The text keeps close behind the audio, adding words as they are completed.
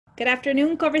Good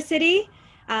afternoon, Culver City.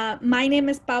 My name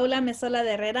is Paula Amezola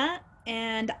De Herrera,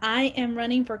 and I am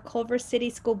running for Culver City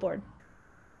School Board.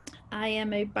 I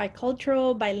am a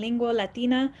bicultural, bilingual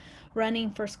Latina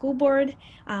running for school board.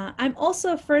 I'm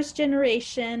also a first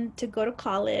generation to go to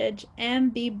college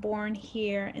and be born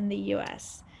here in the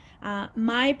US.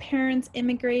 My parents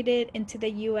immigrated into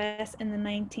the US in the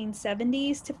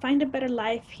 1970s to find a better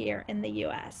life here in the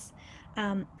US.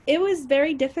 It was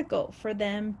very difficult for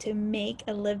them to make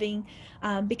a living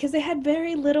because they had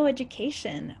very little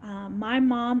education. My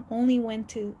mom only went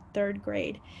to third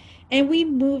grade, and we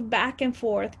moved back and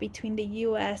forth between the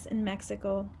US and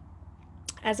Mexico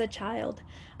as a child.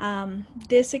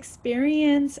 This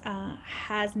experience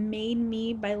has made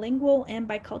me bilingual and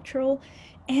bicultural,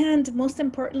 and most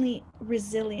importantly,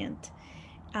 resilient.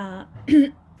 Uh,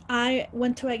 I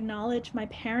want to acknowledge my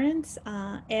parents,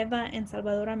 Eva and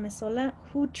Salvador Amezola,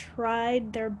 who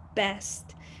tried their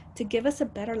best to give us a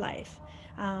better life.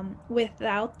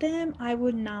 Without them, I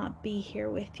would not be here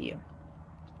with you.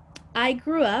 I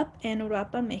grew up in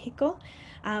Uruapan, Mexico,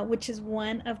 which is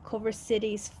one of Culver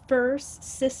City's first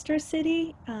sister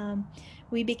city.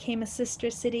 We became a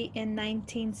sister city in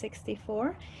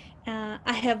 1964.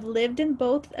 I have lived in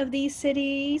both of these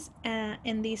cities,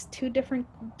 in these two different,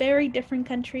 very different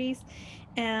countries,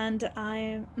 and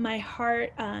my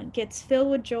heart gets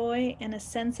filled with joy and a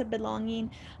sense of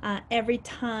belonging every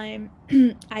time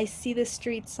I see the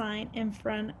street sign in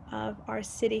front of our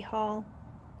city hall,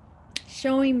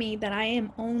 showing me that I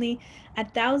am only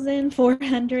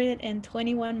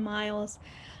 1,421 miles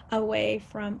away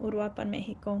from Uruapan,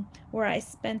 Mexico, where I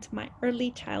spent my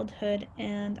early childhood,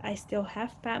 and I still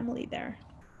have family there.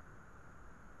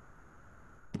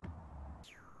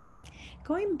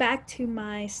 Going back to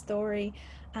my story,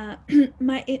 uh,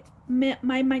 my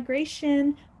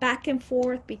migration back and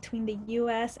forth between the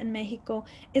US and Mexico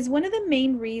is one of the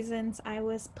main reasons I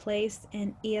was placed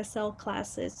in ESL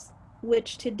classes,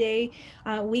 which today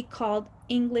we called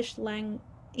English learner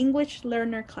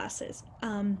classes.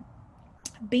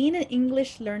 Being an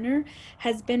English learner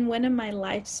has been one of my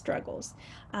life struggles.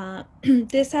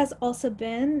 This has also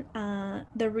been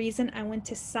the reason I went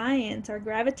to science or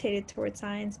gravitated towards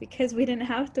science, because we didn't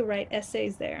have to write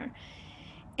essays there.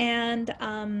 And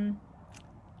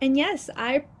yes,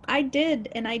 I did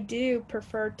and I do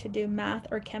prefer to do math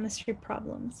or chemistry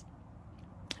problems.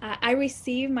 I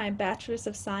received my Bachelor's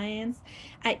of Science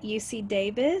at UC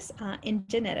Davis in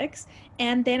genetics,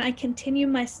 and then I continued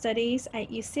my studies at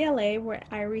UCLA, where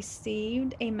I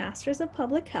received a Master's of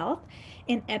Public Health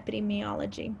in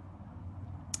epidemiology.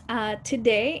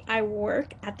 Today, I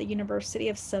work at the University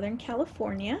of Southern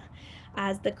California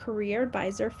as the career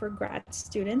advisor for grad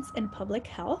students in public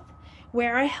health,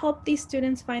 where I help these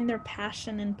students find their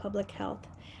passion in public health.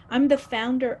 I'm the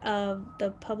founder of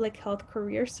the Public Health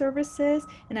Career Services,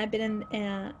 and I've been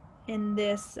in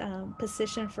this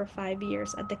position for 5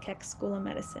 years at the Keck School of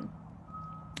Medicine.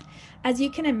 As you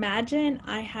can imagine,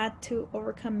 I had to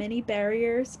overcome many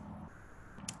barriers: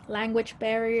 language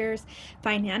barriers,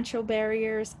 financial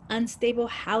barriers, unstable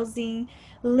housing,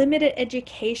 limited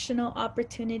educational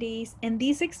opportunities, and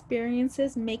these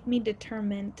experiences make me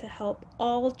determined to help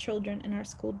all children in our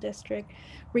school district,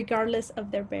 regardless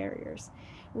of their barriers.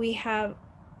 We have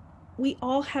we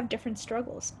all have different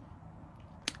struggles,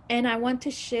 and I want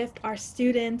to shift our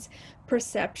students'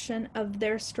 perception of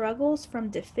their struggles from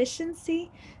deficiency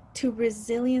to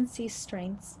resiliency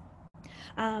strengths,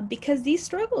 because these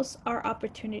struggles are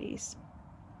opportunities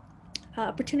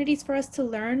for us to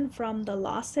learn from the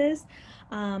losses,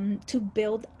 to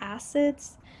build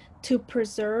assets, to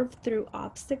preserve through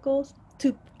obstacles,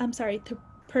 to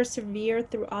persevere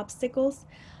through obstacles.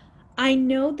 I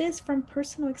know this from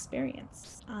personal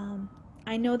experience.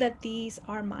 I know that these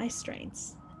are my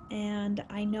strengths, and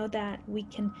I know that we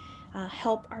can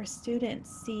help our students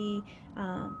see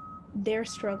their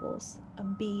struggles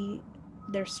be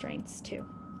their strengths too.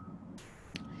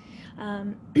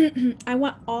 Um, I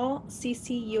want all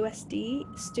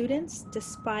CCUSD students,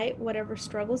 despite whatever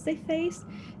struggles they face,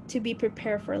 to be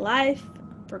prepared for life,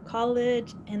 for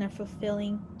college, and a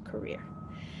fulfilling career.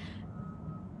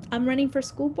 I'm running for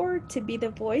school board to be the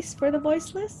voice for the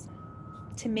voiceless,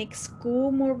 to make school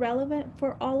more relevant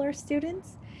for all our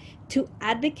students, to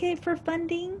advocate for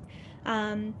funding,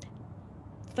 um,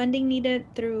 funding needed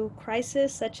through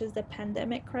crises such as the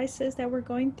pandemic crisis that we're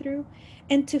going through,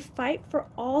 and to fight for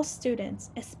all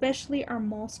students, especially our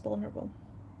most vulnerable,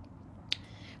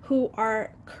 who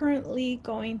are currently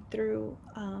going through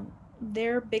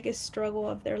their biggest struggle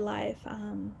of their life.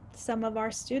 Some of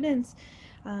our students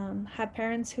have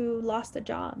parents who lost a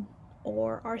job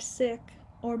or are sick,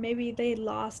 or maybe they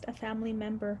lost a family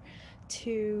member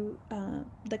to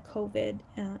the COVID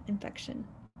infection.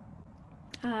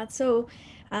 So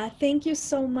thank you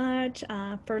so much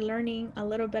for learning a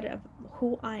little bit of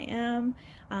who I am.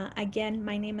 Again,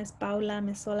 my name is Paula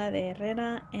Amezola De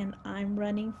Herrera, and I'm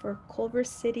running for Culver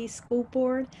City School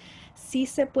Board. Si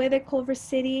se puede, Culver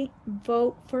City,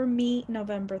 vote for me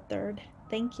November 3rd.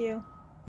 Thank you.